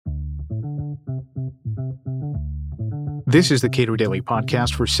This is the Cato Daily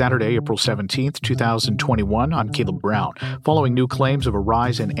Podcast for Saturday, April 17th, 2021. I'm Caleb Brown. Following new claims of a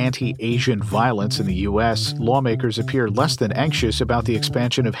rise in anti-Asian violence in the U.S., lawmakers appear less than anxious about the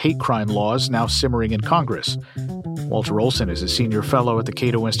expansion of hate crime laws now simmering in Congress. Walter Olson is a senior fellow at the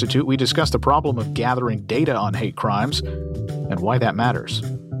Cato Institute. We discuss the problem of gathering data on hate crimes and why that matters.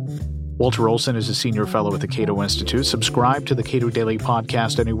 Walter Olson is a senior fellow at the Cato Institute. Subscribe to the Cato Daily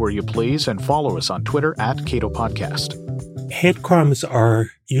Podcast anywhere you please and follow us on Twitter at Cato Podcast. Hate crimes are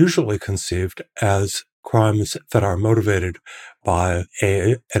usually conceived as crimes that are motivated by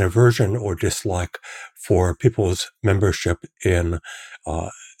an aversion or dislike for people's membership in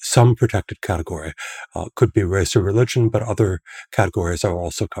some protected category. Could be race or religion, but other categories are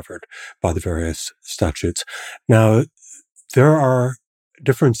also covered by the various statutes. Now, there are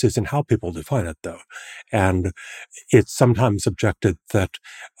differences in how people define it, though. And it's sometimes objected that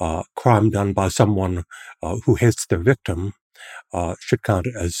crime done by someone who hates their victim should count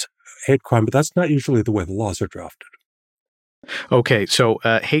as hate crime, but that's not usually the way the laws are drafted. Okay, so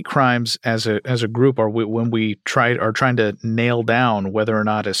hate crimes as a group, when we are trying to nail down whether or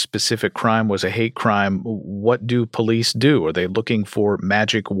not a specific crime was a hate crime, what do police do? Are they looking for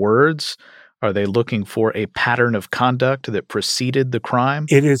magic words? Are they looking for a pattern of conduct that preceded the crime?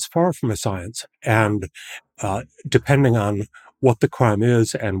 It is far from a science, and depending on what the crime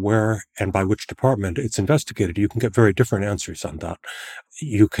is and where and by which department it's investigated, you can get very different answers on that.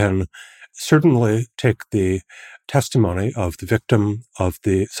 You can certainly take the testimony of the victim,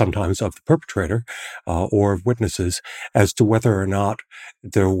 sometimes of the perpetrator, or of witnesses as to whether or not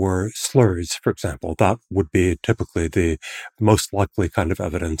there were slurs, for example. That would be typically the most likely kind of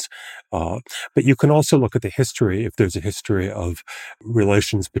evidence. But you can also look at the history, if there's a history of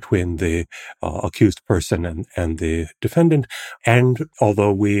relations between the accused person and the defendant. And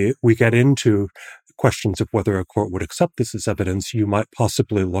although we get into questions of whether a court would accept this as evidence, you might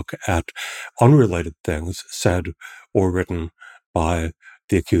possibly look at unrelated things said or written by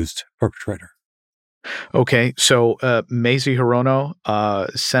the accused perpetrator. Okay, so Mazie Hirono,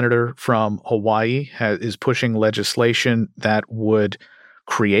 senator from Hawaii, is pushing legislation that would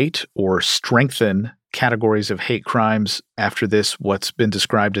create or strengthen categories of hate crimes after what's been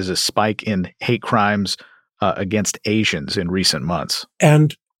described as a spike in hate crimes against Asians in recent months.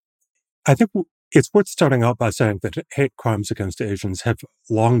 And I think it's worth starting out by saying that hate crimes against Asians have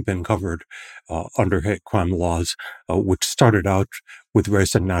long been covered under hate crime laws, which started out with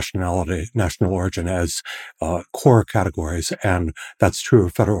race and national origin as core categories, and that's true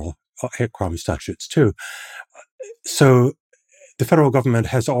of federal hate crime statutes too. So the federal government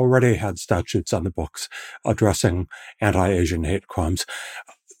has already had statutes on the books addressing anti-Asian hate crimes.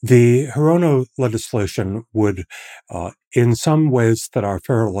 The Hirono legislation would, in some ways that are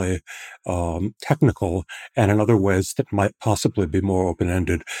fairly technical and in other ways that might possibly be more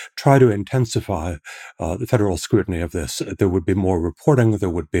open-ended, try to intensify the federal scrutiny of this. There would be more reporting.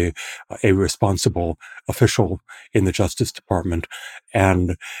 There would be a responsible official in the Justice Department,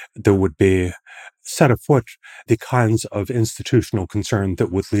 and there would be set afoot the kinds of institutional concern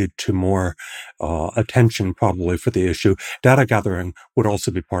that would lead to more attention probably for the issue. Data gathering would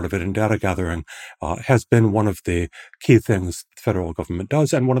also be part of it, and data gathering has been one of the key things the federal government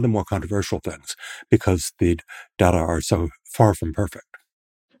does, and one of the more controversial things, because the data are so far from perfect.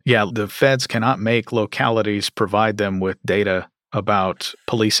 Yeah, the feds cannot make localities provide them with data about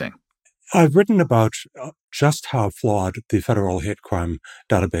policing. I've written about just how flawed the federal hate crime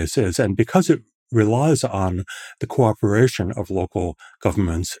database is, and because it relies on the cooperation of local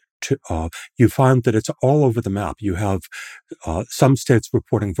governments, you find that it's all over the map. You have some states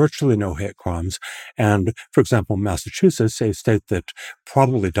reporting virtually no hate crimes. And, for example, Massachusetts, a state that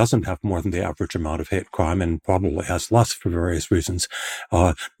probably doesn't have more than the average amount of hate crime and probably has less for various reasons,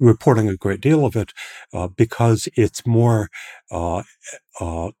 reporting a great deal of it because it's more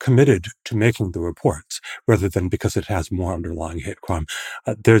committed to making the reports rather than because it has more underlying hate crime.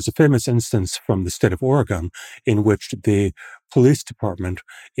 There's a famous instance from the state of Oregon in which the police department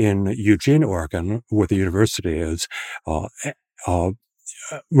in Eugene, Oregon, where the university is,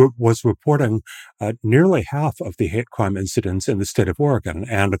 was reporting nearly half of the hate crime incidents in the state of Oregon.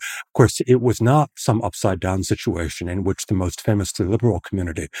 And of course, it was not some upside down situation in which the most famously liberal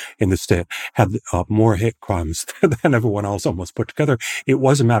community in the state had more hate crimes than everyone else almost put together. It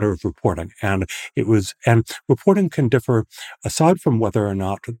was a matter of reporting. And reporting can differ, aside from whether or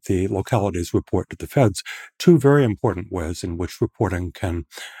not the localities report to the feds, two very important ways in which reporting can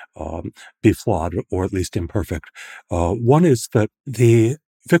be flawed or at least imperfect. One is that the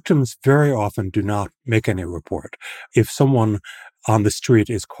victims very often do not make any report. If someone on the street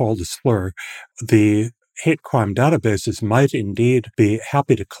is called a slur, the hate crime databases might indeed be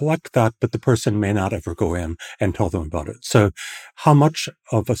happy to collect that, but the person may not ever go in and tell them about it. So how much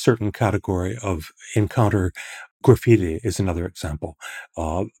of a certain category of encounter graffiti is another example.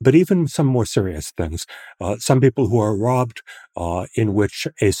 But even some more serious things. Some people who are robbed, in which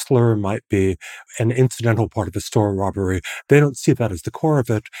a slur might be an incidental part of a store robbery, they don't see that as the core of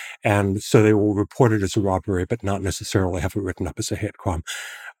it, and so they will report it as a robbery, but not necessarily have it written up as a hate crime.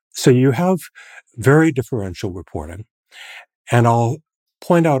 So you have very differential reporting. And I'll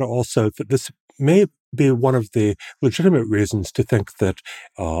point out also that this may be one of the legitimate reasons to think that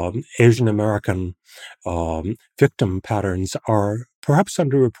Asian American victim patterns are perhaps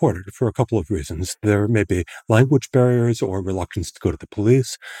underreported for a couple of reasons. There may be language barriers or reluctance to go to the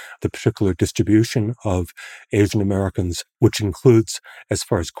police, the particular distribution of Asian Americans, which includes, as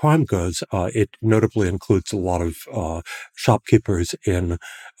far as crime goes, it notably includes a lot of shopkeepers in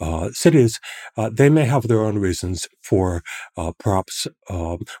cities. They may have their own reasons for perhaps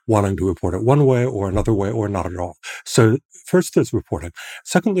wanting to report it one way or another way or not at all. So first, there's reporting.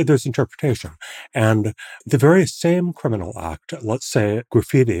 Secondly, there's interpretation. And the very same criminal act, let's say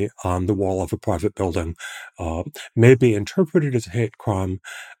graffiti on the wall of a private building, may be interpreted as a hate crime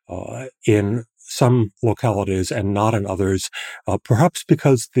in some localities and not in others, perhaps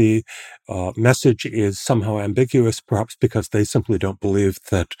because the message is somehow ambiguous, perhaps because they simply don't believe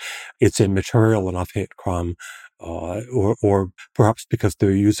that it's a material enough hate crime, or perhaps because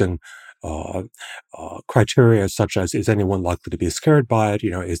they're using criteria such as, is anyone likely to be scared by it?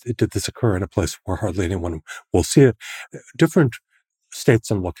 Did this occur in a place where hardly anyone will see it? Different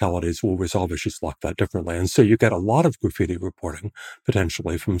states and localities will resolve issues like that differently. And so you get a lot of graffiti reporting,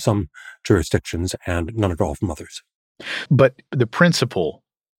 potentially, from some jurisdictions and none at all from others. But the principle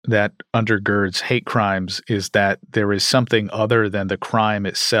that undergirds hate crimes is that there is something other than the crime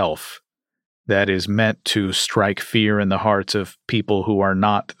itself that is meant to strike fear in the hearts of people who are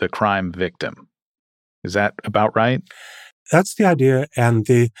not the crime victim. Is that about right? That's the idea, and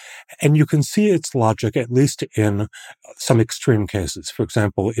you can see its logic, at least in some extreme cases. For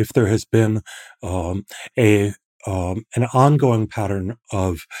example, if there has been an ongoing pattern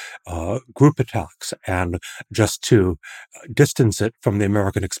of group attacks, and just to distance it from the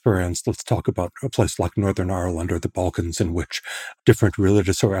American experience, let's talk about a place like Northern Ireland or the Balkans, in which different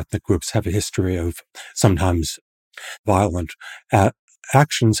religious or ethnic groups have a history of sometimes violent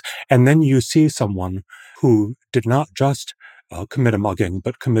actions. And then you see someone who did not just commit a mugging,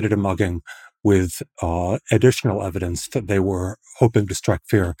 but committed a mugging with additional evidence that they were hoping to strike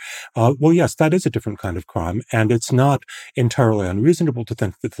fear. Well, yes, that is a different kind of crime, and it's not entirely unreasonable to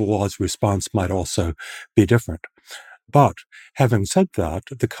think that the law's response might also be different. But having said that,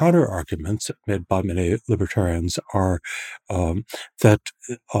 the counter arguments made by many libertarians are that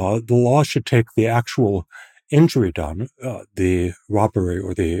the law should take the actual injury done, the robbery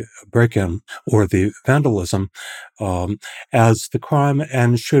or the break-in or the vandalism, as the crime,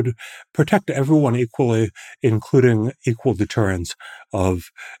 and should protect everyone equally, including equal deterrence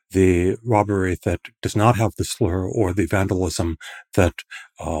of the robbery that does not have the slur or the vandalism that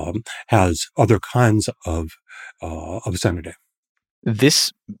has other kinds of obscenity.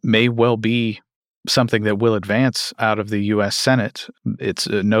 This may well be something that will advance out of the U.S. Senate. It's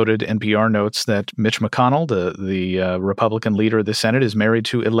noted, NPR notes, that Mitch McConnell, the Republican leader of the Senate, is married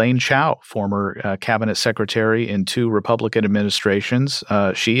to Elaine Chao, former cabinet secretary in 2 Republican administrations.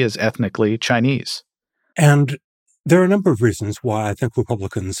 She is ethnically Chinese. And there are a number of reasons why I think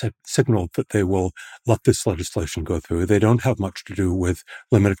Republicans have signaled that they will let this legislation go through. They don't have much to do with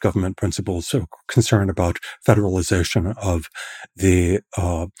limited government principles or concern about federalization of the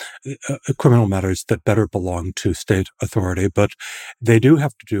criminal matters that better belong to state authority, but they do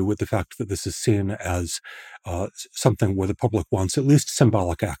have to do with the fact that this is seen as something where the public wants at least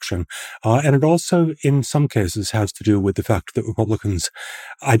symbolic action. And it also, in some cases, has to do with the fact that Republicans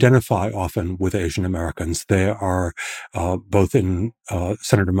identify often with Asian Americans. They are, both in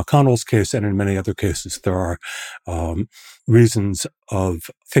Senator McConnell's case and in many other cases, there are reasons of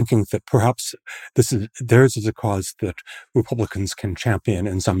thinking that perhaps theirs is a cause that Republicans can champion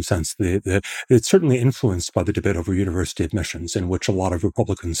in some sense. It's certainly influenced by the debate over university admissions, in which a lot of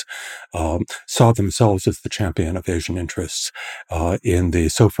Republicans saw themselves as the champion of Asian interests in the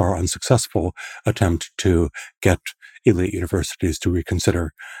so far unsuccessful attempt to get elite universities to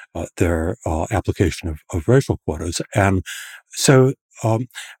reconsider their application of racial quotas. And so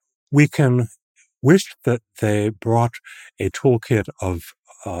we can wish that they brought a toolkit of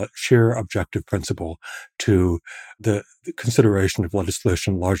sheer objective principle to the consideration of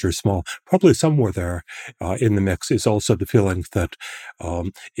legislation, large or small. Probably somewhere there in the mix is also the feeling that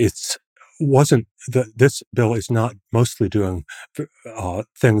this bill is not mostly doing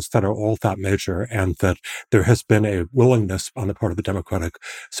things that are all that major, and that there has been a willingness on the part of the Democratic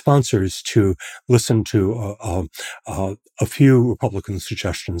sponsors to listen to a few Republican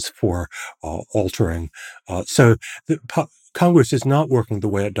suggestions for altering. So Congress is not working the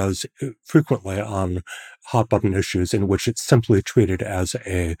way it does frequently on hot-button issues in which it's simply treated as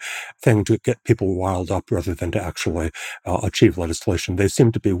a thing to get people riled up rather than to actually achieve legislation. They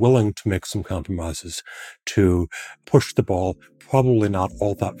seem to be willing to make some compromises to push the ball, probably not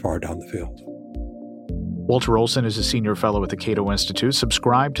all that far down the field. Walter Olson is a senior fellow at the Cato Institute.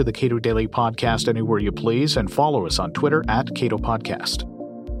 Subscribe to the Cato Daily Podcast anywhere you please and follow us on Twitter @Cato Podcast.